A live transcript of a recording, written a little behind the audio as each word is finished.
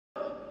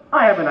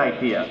I have an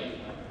idea.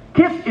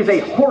 Kif is a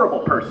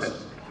horrible person.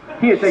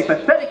 He is a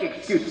pathetic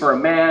excuse for a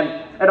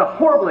man and a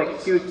horrible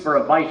excuse for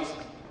a vice,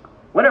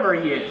 whatever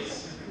he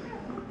is.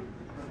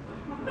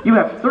 You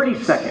have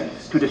 30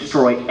 seconds to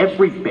destroy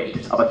every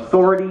bit of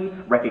authority,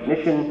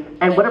 recognition,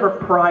 and whatever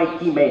pride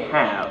he may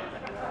have.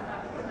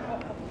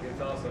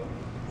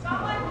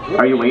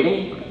 Are you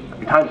waiting?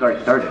 Your time's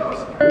already started.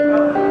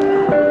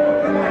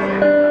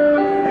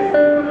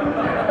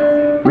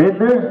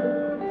 Riddler,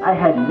 I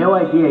had no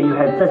idea you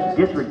had such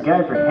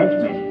disregard for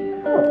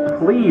henchmen. Oh,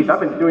 please, I've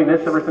been doing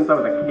this ever since I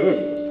was a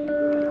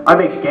kid. I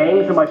make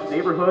gangs in my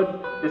neighborhood,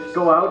 just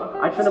go out,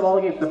 I send them all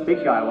against the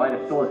big guy while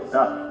I stole his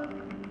stuff.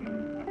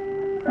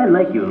 I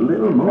like you a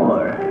little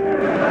more.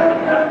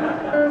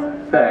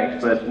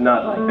 Thanks, but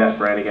not like that,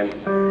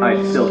 Brannigan.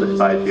 I still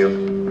despise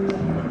you.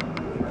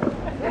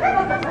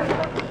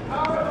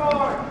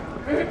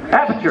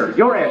 Aperture,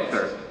 your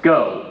answer.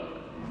 Go.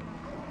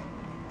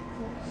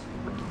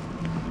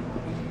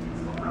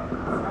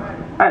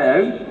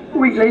 Hello,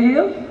 Wheatley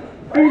here.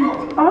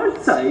 And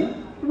I'd say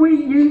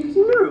we use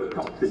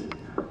neurotoxin.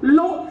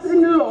 Lots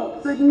and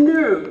lots of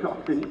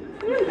neurotoxin.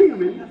 You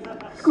humans,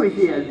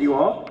 squishy as you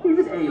are, he's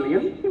an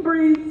alien. He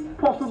breathes,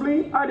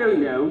 possibly, I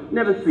don't know,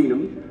 never seen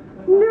him.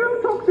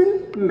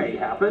 Neurotoxin may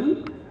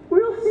happen.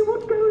 We'll see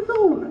what goes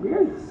on,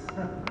 yes.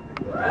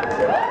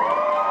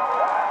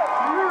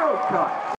 Neurotoxin.